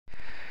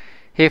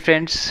Hey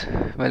friends,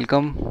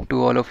 welcome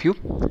to all of you.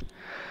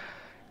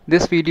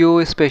 This video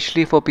is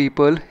especially for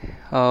people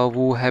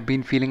who have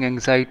been feeling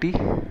anxiety,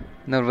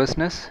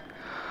 nervousness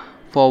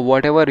for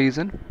whatever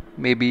reason,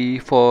 maybe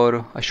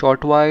for a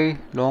short while,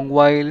 long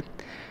while,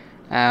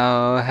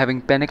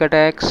 having panic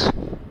attacks,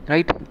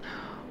 right?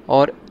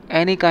 Or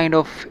any kind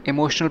of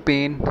emotional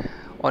pain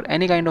or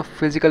any kind of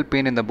physical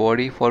pain in the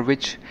body for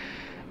which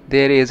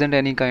there isn't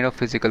any kind of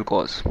physical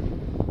cause.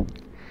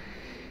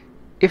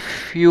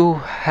 If you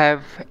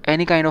have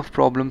any kind of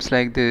problems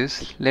like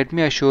this, let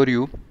me assure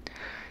you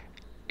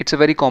it's a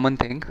very common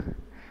thing.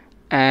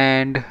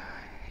 And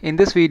in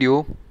this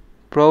video,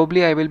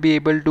 probably I will be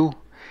able to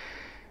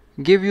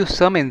give you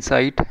some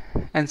insight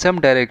and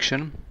some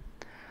direction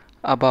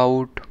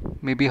about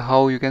maybe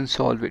how you can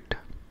solve it.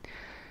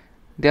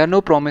 There are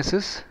no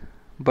promises,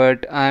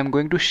 but I am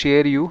going to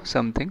share you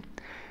something,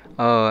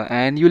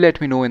 and you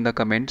let me know in the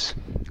comments.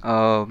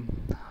 uh,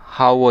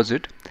 how was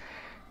it?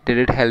 Did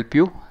it help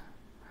you?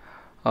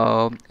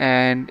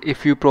 And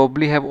if you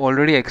probably have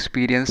already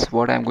experienced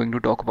what I'm going to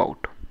talk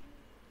about.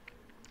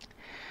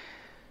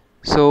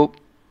 So,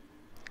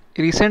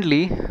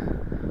 recently,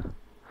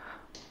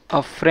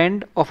 a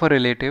friend of a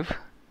relative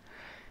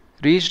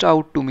reached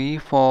out to me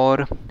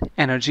for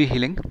energy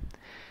healing.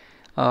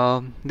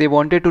 They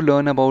wanted to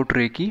learn about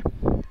Reiki,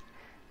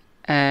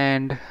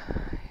 and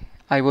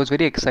I was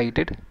very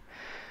excited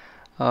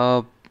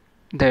uh,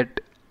 that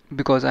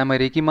because I'm a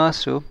Reiki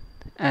master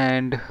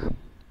and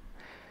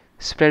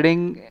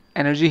spreading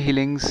energy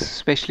healings,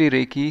 especially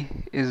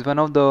Reiki, is one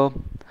of the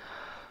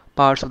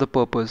parts of the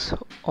purpose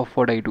of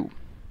what I do,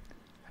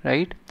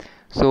 right?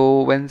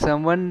 So when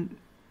someone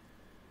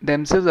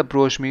themselves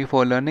approached me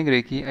for learning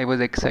Reiki, I was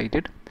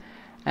excited,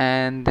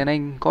 and then I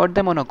got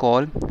them on a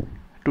call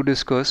to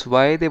discuss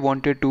why they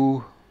wanted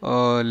to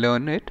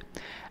learn it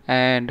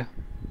and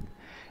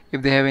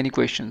if they have any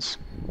questions.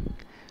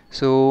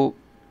 So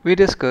we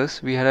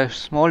had a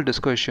small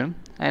discussion,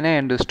 and I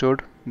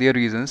understood their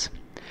reasons,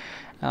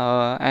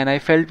 and I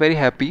felt very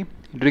happy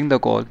during the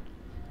call.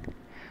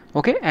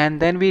 Okay,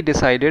 and then we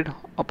decided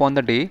upon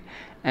the day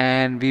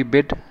and we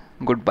bid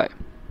goodbye.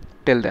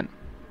 Till then,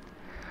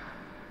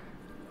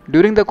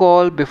 during the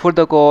call, before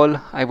the call,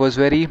 I was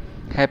very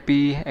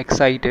happy,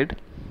 excited.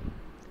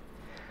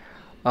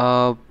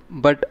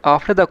 But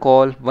after the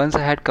call, once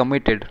I had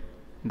committed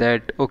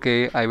that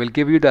okay, I will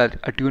give you the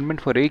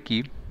attunement for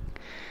Reiki,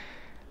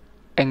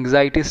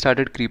 anxiety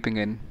started creeping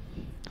in.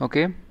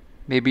 Okay,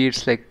 maybe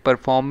it's like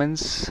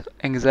performance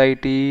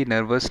anxiety,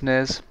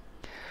 nervousness,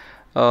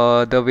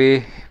 the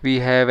way we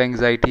have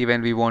anxiety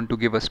when we want to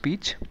give a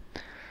speech,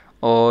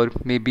 or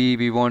maybe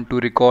we want to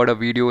record a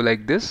video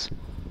like this,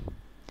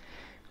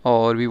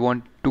 or we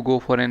want to go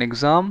for an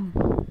exam,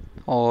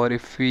 or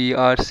if we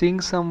are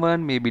seeing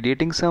someone, maybe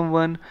dating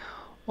someone,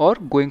 or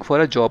going for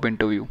a job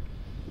interview,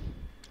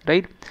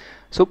 right?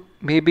 So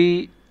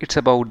maybe it's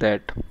about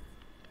that.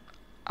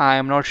 I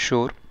am not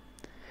sure.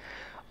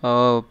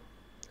 Uh,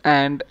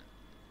 and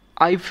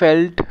I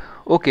felt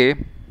okay.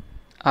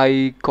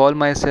 I call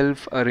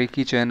myself a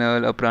Reiki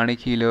channel, a pranic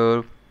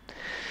healer,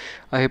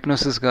 a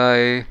hypnosis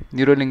guy,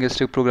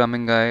 neuro-linguistic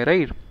programming guy,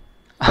 right?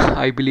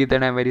 I believe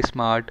that I'm very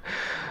smart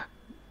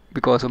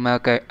because of my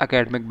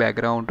academic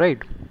background,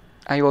 right?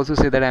 I also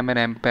say that I'm an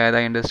empath,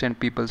 I understand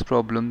people's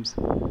problems.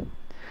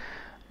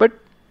 But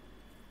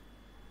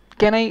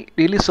can I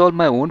really solve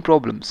my own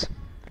problems,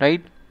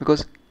 right?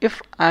 Because if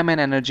I'm an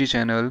energy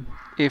channel,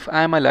 if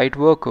I'm a light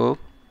worker,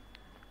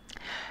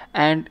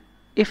 and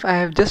if I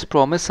have just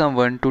promised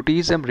someone to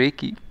teach them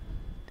Reiki,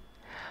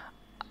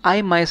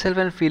 I myself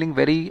am feeling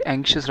very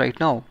anxious right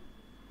now.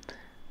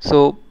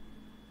 So,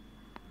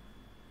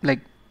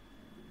 like,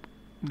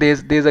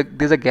 there's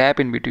a gap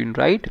in between,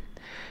 right?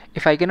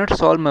 If I cannot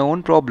solve my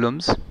own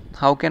problems,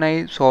 how can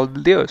I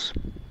solve theirs?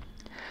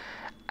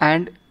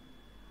 And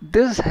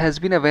this has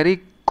been a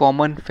very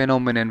common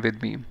phenomenon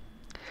with me.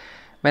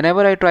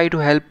 Whenever I try to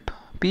help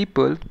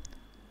people,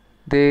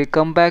 they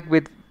come back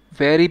with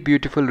very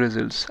beautiful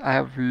results. I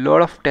have a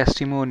lot of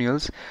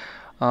testimonials,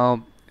 uh,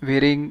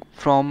 varying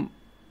from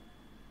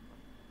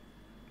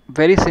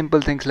very simple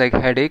things like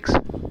headaches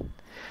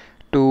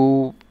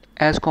to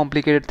as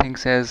complicated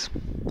things as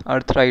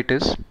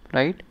arthritis,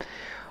 right?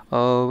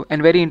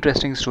 And very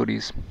interesting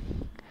stories.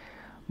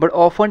 But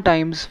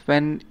oftentimes,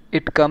 when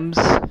it comes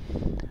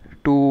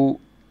to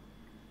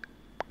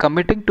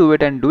committing to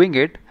it and doing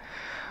it,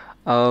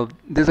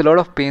 there's a lot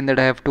of pain that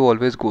I have to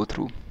always go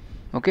through.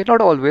 Okay,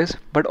 not always,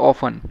 but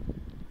often.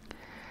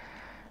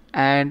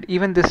 And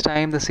even this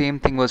time, the same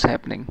thing was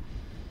happening.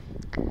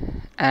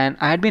 And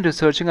I had been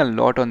researching a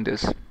lot on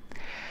this,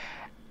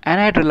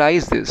 and I had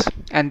realized this,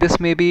 and this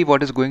may be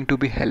what is going to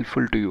be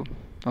helpful to you.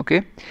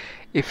 Okay,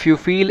 if you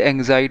feel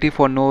anxiety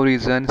for no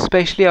reason,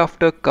 especially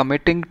after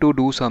committing to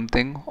do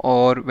something,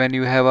 or when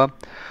you have a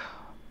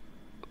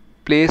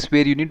place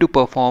where you need to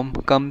perform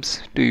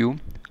comes to you,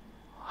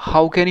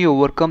 how can you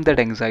overcome that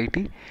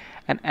anxiety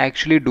and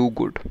actually do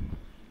good?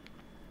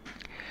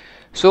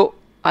 So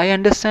I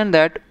understand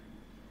that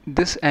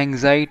this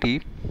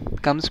anxiety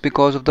comes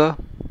because of the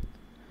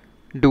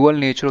dual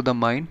nature of the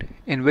mind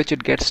in which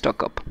it gets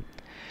stuck up.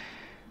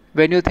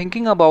 When you're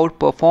thinking about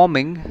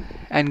performing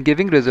and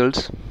giving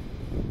results,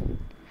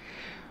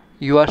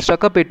 you are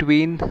stuck up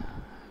between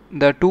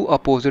the two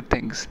opposite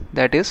things.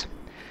 That is,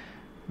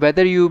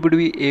 whether you would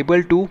be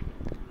able to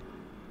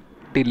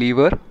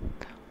deliver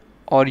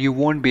or you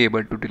won't be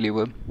able to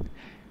deliver.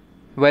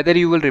 Whether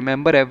you will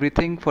remember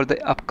everything for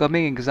the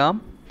upcoming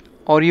exam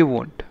or you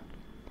won't.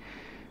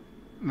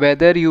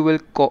 Whether you will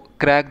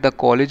crack the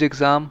college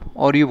exam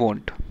or you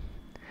won't.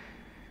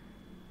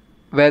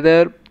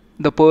 Whether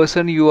the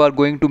person you are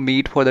going to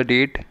meet for the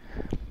date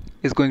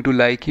is going to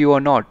like you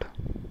or not.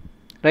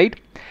 Right?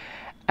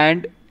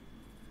 And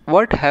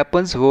what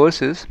happens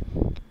worse is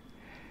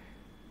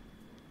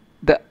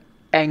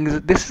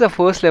this is the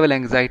first level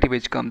anxiety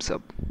which comes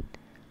up.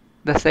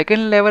 The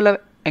second level of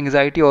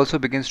anxiety also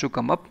begins to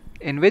come up,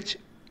 in which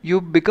you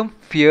become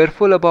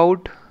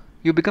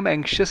you become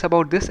anxious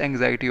about this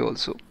anxiety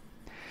also.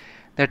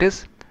 That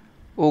is,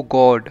 oh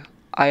God,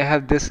 I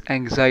have this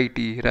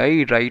anxiety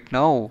right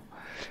now.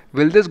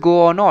 Will this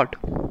go or not?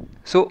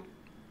 So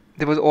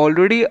there was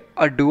already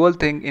a dual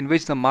thing in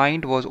which the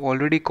mind was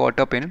already caught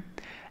up in,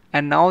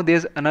 and now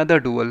there's another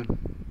dual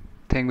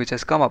thing which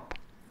has come up,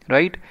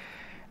 right?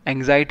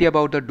 Anxiety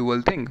about the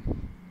dual thing.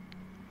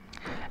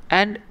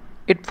 And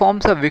it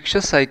forms a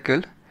vicious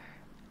cycle,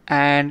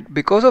 and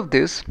because of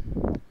this,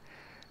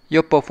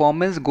 your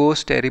performance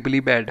goes terribly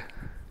bad,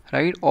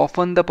 right?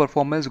 Often the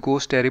performance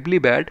goes terribly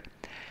bad,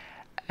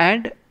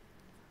 and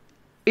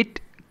it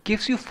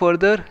gives you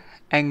further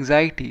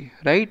anxiety,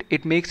 right?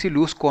 It makes you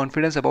lose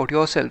confidence about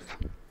yourself.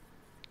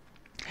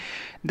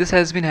 This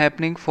has been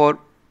happening for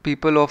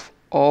people of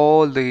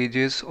all the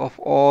ages, of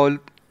all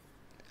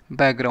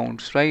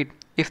backgrounds, right?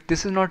 If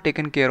this is not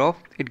taken care of,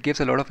 it gives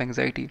a lot of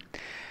anxiety.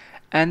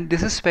 And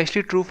this is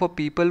especially true for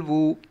people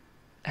who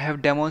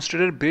have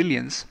demonstrated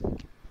brilliance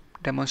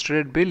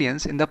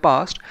in the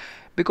past,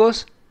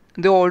 because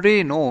they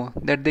already know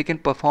that they can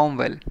perform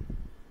well.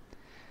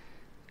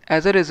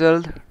 As a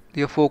result,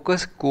 your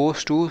focus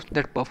goes to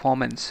that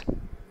performance,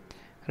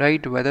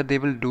 right? Whether they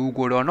will do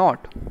good or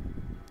not.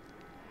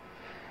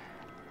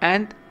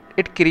 And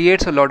it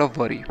creates a lot of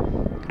worry,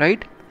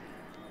 right?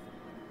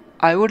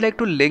 I would like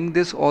to link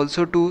this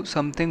also to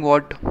something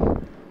what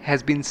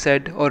has been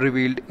said or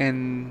revealed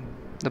in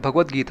the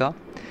Bhagavad Gita,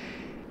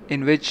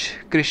 in which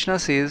Krishna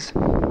says,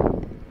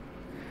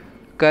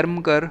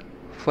 Karm kar,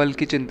 phal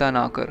ki chinta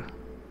na kar.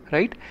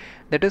 Right?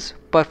 That is,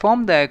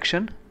 perform the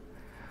action,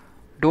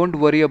 don't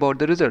worry about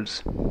the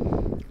results.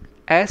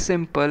 As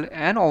simple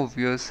and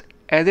obvious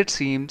as it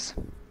seems,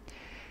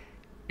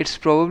 it's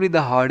probably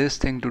the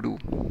hardest thing to do.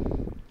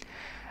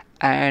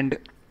 And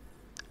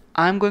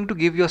I'm going to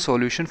give you a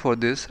solution for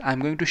this. I'm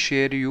going to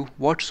share you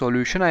what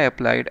solution I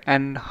applied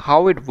and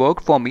how it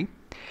worked for me.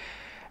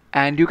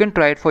 And you can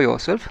try it for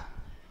yourself.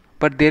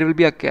 But there will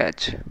be a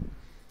catch.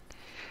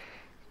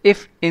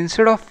 If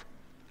instead of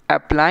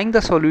applying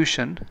the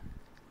solution,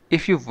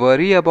 if you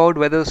worry about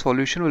whether the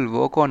solution will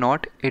work or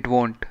not, it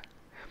won't.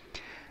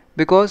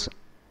 Because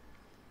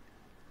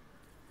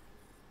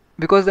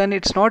then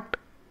it's not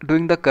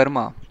doing the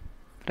karma,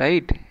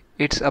 right?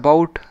 It's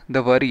about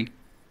the worry.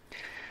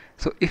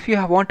 So if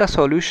you want a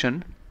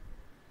solution,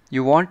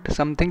 you want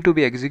something to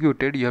be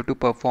executed, you have to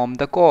perform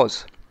the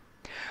cause.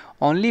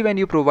 Only when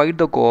you provide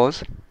the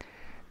cause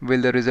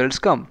will the results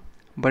come.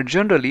 But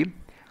generally,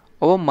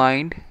 our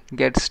mind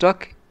gets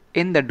stuck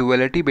in the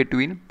duality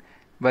between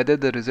whether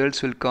the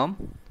results will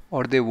come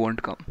or they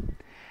won't come.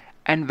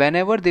 And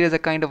whenever there is a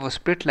kind of a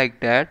split like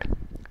that,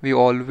 we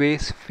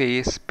always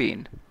face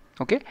pain.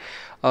 Okay,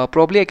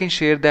 probably I can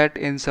share that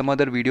in some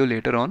other video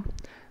later on.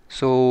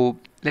 So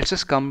let's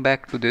just come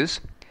back to this,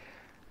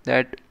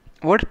 that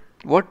what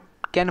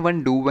can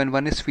one do when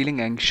one is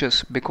feeling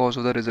anxious because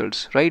of the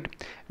results, right?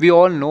 We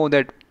all know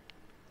that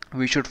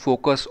we should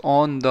focus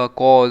on the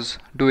cause,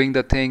 doing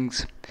the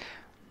things,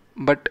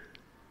 but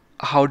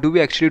how do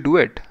we actually do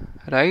it,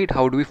 right?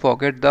 How do we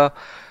forget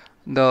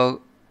the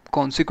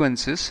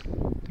consequences,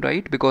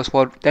 right? Because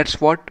that's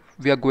for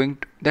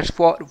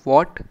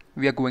what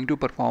we are going to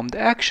perform the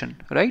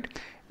action, right?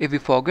 If we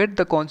forget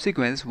the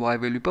consequence, why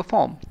will we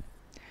perform?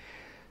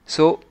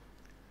 So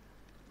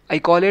I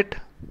call it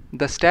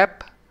the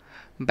step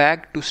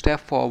back to step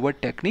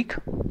forward technique,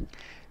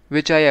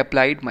 which I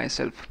applied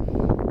myself.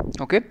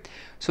 Okay,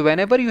 so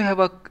whenever you have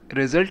a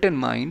result in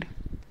mind,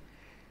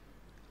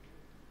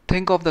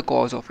 think of the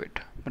cause of it,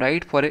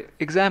 right? For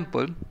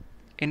example,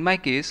 in my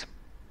case,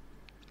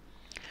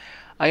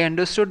 I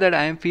understood that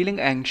I am feeling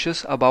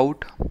anxious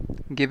about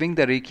giving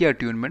the Reiki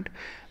attunement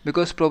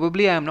because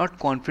probably I am not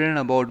confident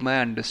about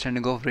my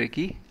understanding of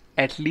Reiki,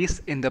 at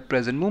least in the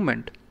present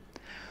moment,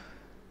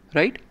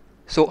 right?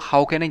 So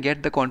how can I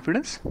get the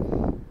confidence?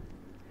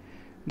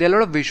 There are a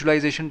lot of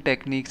visualization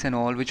techniques and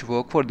all which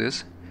work for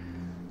this,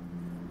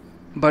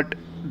 but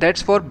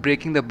that's for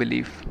breaking the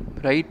belief,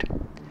 right?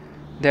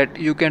 That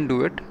you can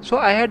do it. So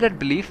I had that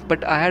belief,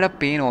 but I had a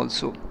pain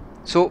also.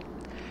 So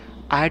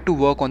I had to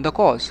work on the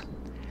cause.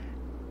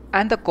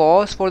 And the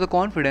cause for the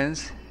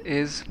confidence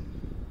is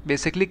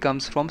basically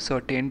comes from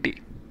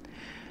certainty.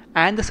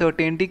 and the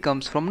certainty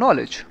comes from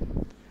knowledge.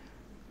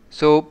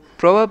 So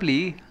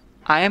probably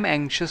I am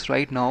anxious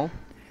right now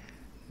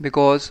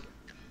because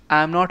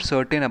I am not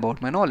certain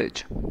about my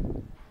knowledge.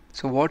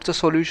 So what's the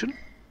solution?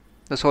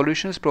 The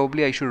solution is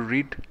probably I should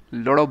read a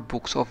lot of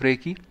books of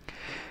Reiki,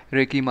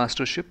 Reiki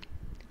mastership,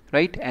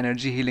 right?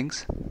 Energy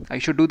healings. I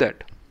should do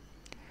that.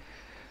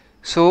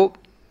 So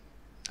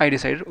I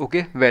decided,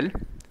 okay, well,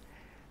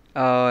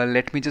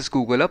 let me just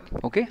Google up.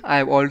 Okay, I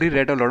have already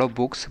read a lot of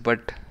books,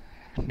 but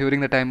during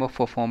the time of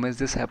performance,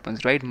 this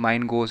happens, right?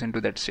 Mind goes into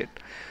that state.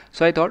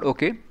 So I thought,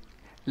 okay,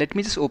 let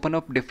me just open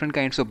up different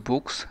kinds of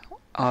books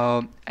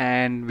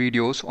and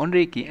videos on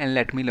Reiki and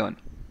let me learn.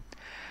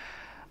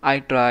 I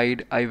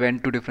tried, I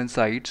went to different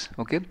sites,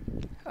 okay,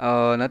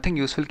 nothing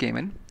useful came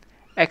in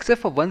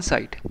except for one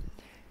site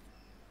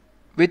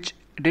which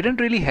didn't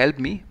really help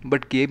me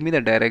but gave me the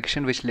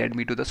direction which led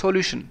me to the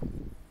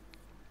solution.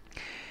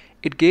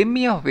 It gave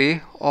me a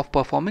way of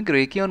performing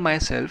Reiki on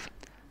myself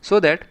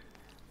so that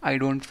I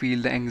don't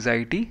feel the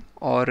anxiety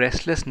or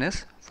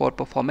restlessness for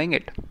performing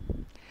it.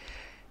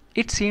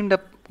 It seemed a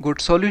good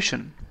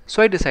solution,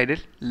 so I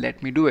decided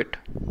let me do it.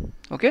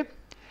 Okay?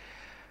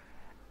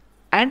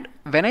 And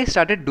when I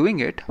started doing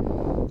it,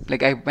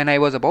 when I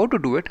was about to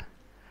do it,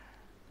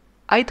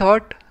 I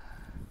thought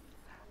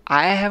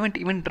I haven't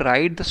even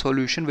tried the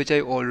solution which I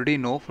already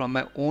know from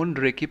my own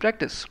Reiki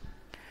practice.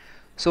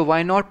 So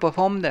why not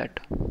perform that?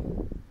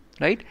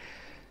 Right?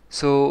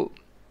 So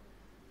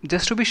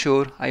just to be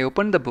sure, I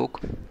opened the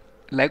book,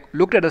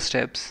 looked at the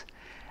steps,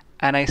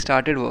 and I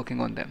started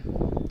working on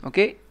them.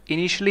 Okay?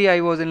 Initially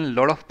I was in a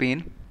lot of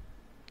pain,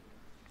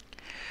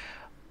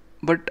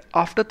 but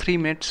after 3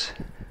 minutes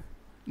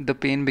the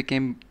pain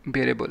became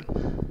bearable.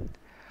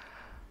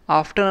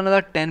 After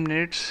another 10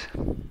 minutes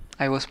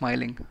I was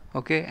smiling,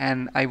 okay,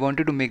 and I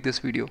wanted to make this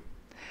video.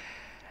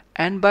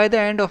 And by the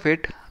end of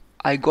it,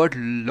 I got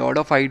lot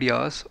of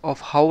ideas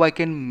of how I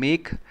can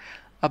make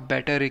a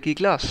better Reiki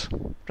class,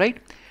 right?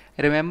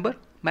 Remember,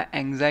 my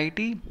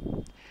anxiety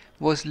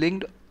was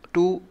linked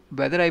to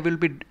whether I will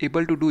be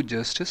able to do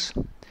justice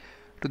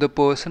to the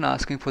person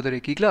asking for the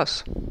Reiki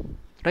class,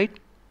 right?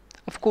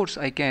 Of course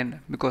I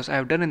can, because I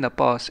have done in the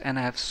past and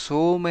I have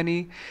so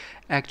many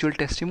actual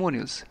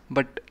testimonials,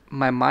 but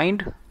my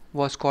mind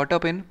was caught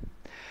up in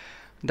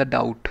the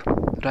doubt,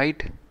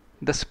 right?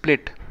 The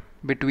split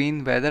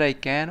between whether I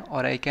can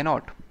or I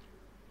cannot.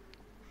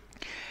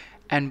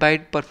 And by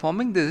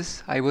performing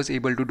this, I was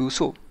able to do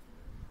so,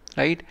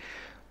 right?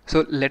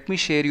 So let me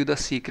share you the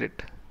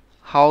secret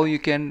how you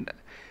can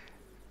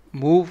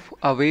move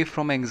away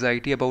from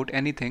anxiety about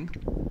anything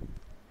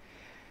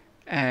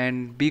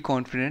and be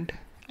confident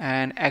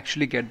and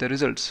actually get the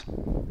results.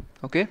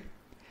 Okay,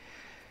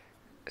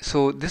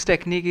 so this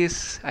technique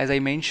is, as I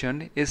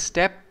mentioned, is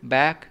step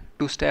back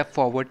to step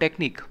forward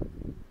technique.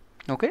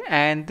 Okay,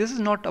 and this is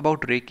not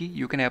about Reiki.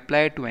 You can apply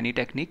it to any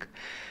technique.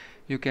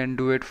 You can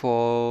do it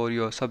for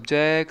your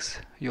subjects,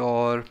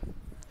 your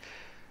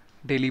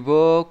daily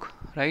work,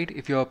 right?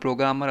 If you're a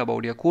programmer,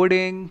 about your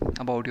coding,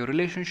 about your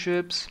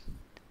relationships,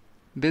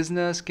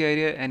 business,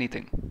 career,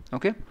 anything.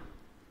 Okay,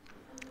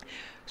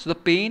 so the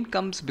pain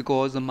comes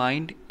because the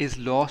mind is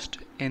lost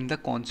in the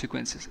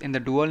consequences, in the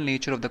dual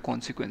nature of the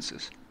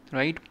consequences,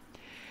 right?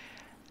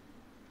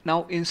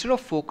 Now, instead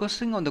of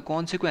focusing on the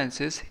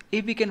consequences,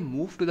 if we can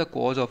move to the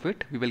cause of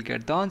it, we will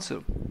get the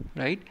answer,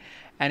 right?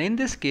 And in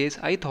this case,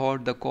 I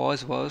thought the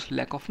cause was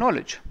lack of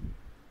knowledge,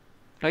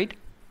 right?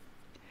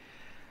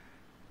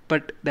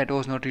 But that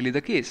was not really the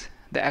case.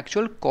 The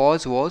actual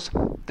cause was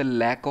the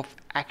lack of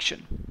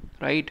action,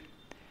 right?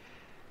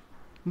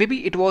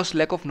 Maybe it was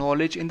lack of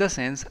knowledge in the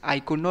sense I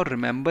could not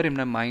remember in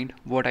my mind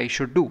what I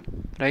should do,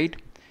 right?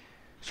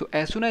 So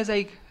as soon as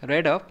I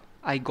read up,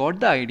 I got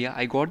the idea,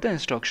 I got the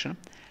instruction,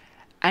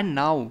 and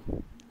now,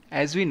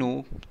 as we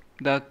know,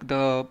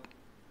 the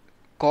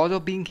cause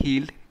of being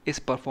healed is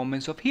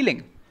performance of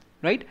healing,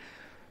 right?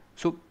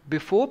 So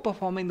before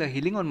performing the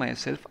healing on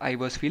myself, I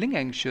was feeling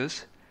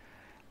anxious,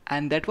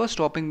 and that was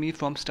stopping me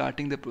from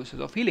starting the process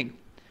of healing.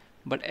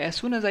 But as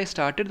soon as I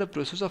started the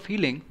process of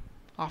healing,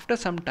 after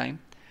some time,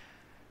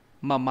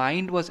 my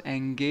mind was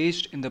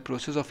engaged in the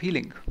process of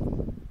healing,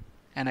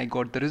 and I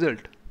got the result,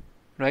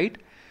 right?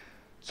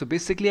 So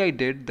basically I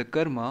did the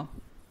karma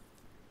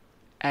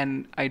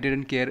and I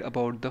didn't care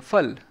about the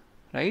phal,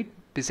 right?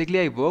 Basically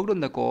I worked on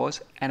the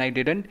cause and I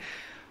didn't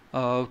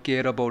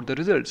care about the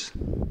results,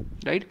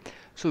 right?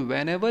 So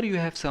whenever you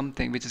have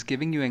something which is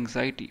giving you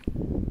anxiety,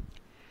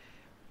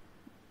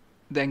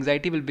 the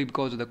anxiety will be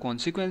because of the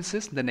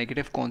consequences, the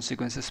negative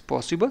consequences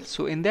possible.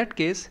 So in that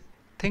case,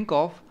 think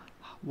of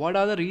what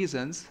are the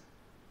reasons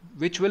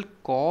which will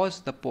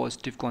cause the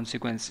positive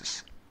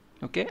consequences.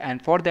 Okay,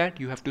 and for that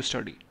you have to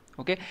study.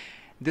 Okay,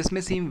 this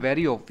may seem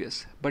very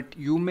obvious, but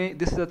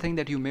this is the thing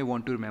that you may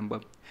want to remember.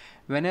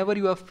 Whenever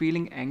you are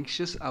feeling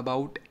anxious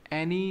about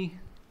any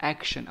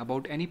action,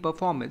 about any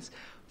performance,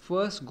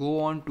 first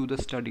go on to the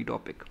study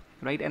topic,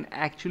 right, and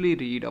actually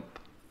read up.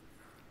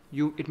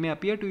 It may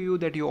appear to you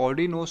that you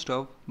already know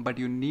stuff, but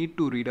you need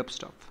to read up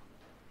stuff.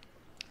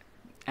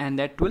 and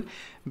that will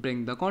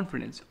bring the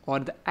confidence or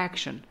the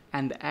action,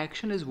 and the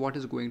action is what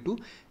is going to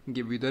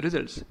give you the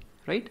results,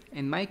 right?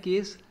 In my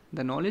case,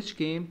 the knowledge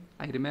came,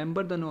 I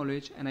remember the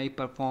knowledge, and I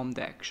perform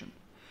the action.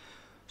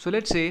 So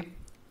let's say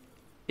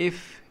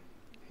if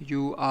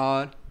you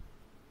are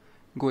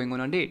going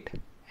on a date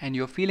and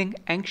you're feeling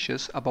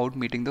anxious about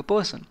meeting the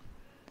person,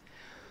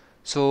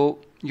 so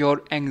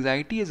your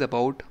anxiety is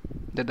about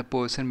that the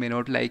person may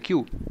not like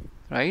you,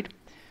 right?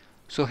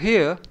 So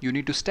here you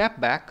need to step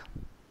back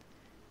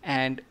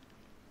and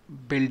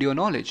build your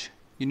knowledge.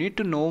 You need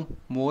to know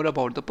more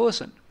about the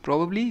person.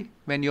 Probably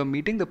when you're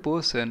meeting the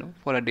person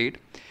for a date,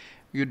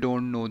 you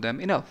don't know them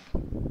enough,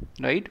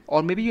 right?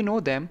 Or maybe you know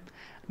them,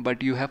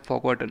 but you have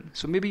forgotten.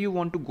 So maybe you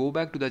want to go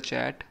back to the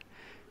chat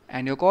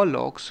and your call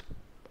logs,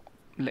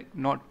 like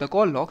not the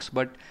call logs,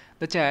 but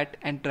the chat,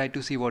 and try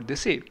to see what they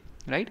say,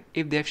 right?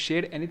 If they have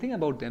shared anything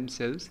about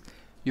themselves,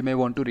 you may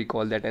want to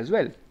recall that as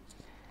well.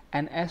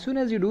 And as soon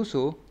as you do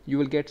so, you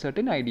will get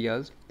certain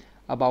ideas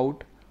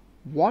about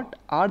what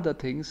are the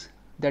things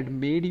that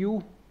made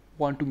you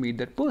want to meet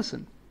that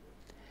person.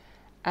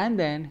 And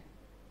then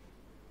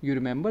you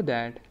remember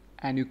that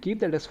and you keep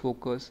that as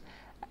focus,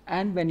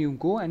 and when you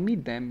go and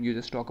meet them, you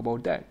just talk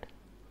about that,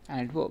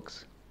 and it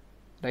works,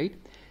 right?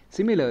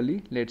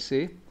 Similarly, let's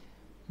say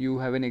you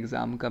have an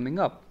exam coming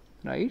up,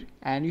 right?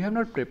 And you have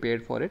not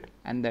prepared for it,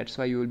 and that's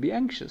why you will be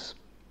anxious,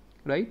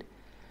 right?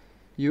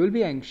 You will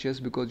be anxious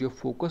because you're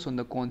focused on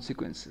the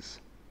consequences.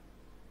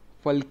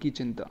 Fal ki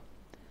chinta,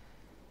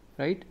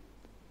 right?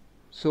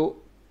 So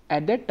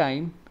at that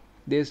time,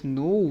 there's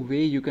no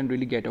way you can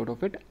really get out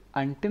of it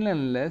until and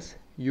unless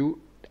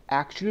you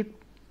actually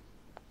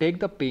take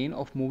the pain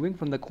of moving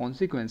from the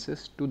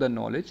consequences to the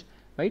knowledge,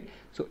 right?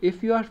 So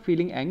if you are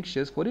feeling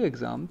anxious for your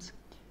exams,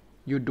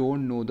 you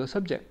don't know the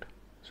subject.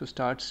 So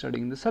start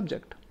studying the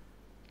subject.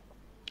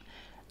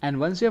 And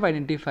once you have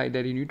identified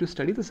that you need to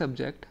study the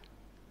subject,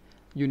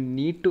 you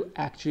need to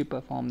actually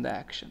perform the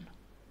action,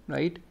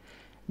 right?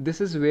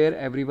 This is where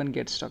everyone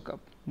gets stuck up.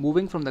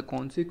 Moving from the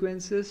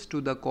consequences to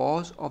the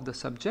cause of the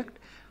subject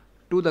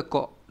to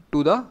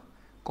the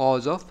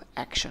cause of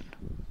action,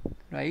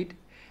 right?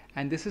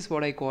 And this is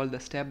what I call the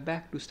step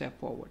back to step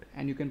forward,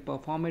 and you can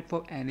perform it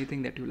for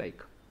anything that you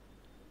like.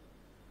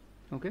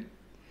 Okay,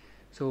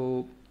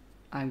 so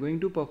I'm going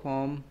to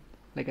perform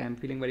like I'm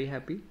feeling very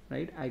happy,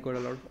 right? I got a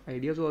lot of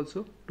ideas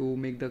also to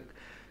make the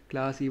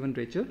class even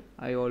richer.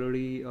 I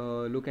already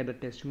look at the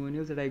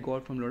testimonials that I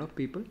got from a lot of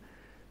people,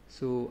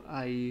 so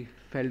I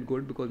felt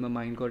good because my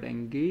mind got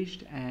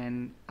engaged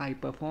and I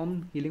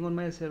performed healing on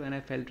myself and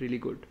I felt really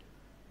good.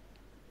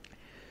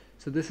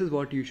 So this is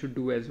what you should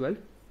do as well,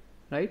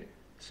 right?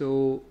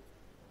 So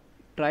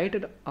try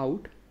it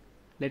out,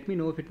 let me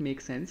know if it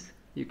makes sense.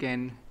 You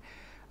can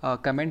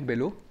comment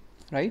below,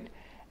 right?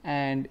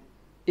 And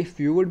if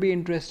you would be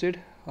interested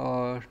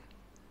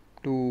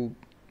to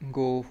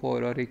go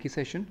for a Reiki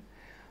session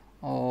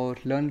or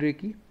learn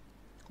Reiki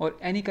or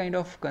any kind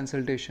of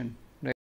consultation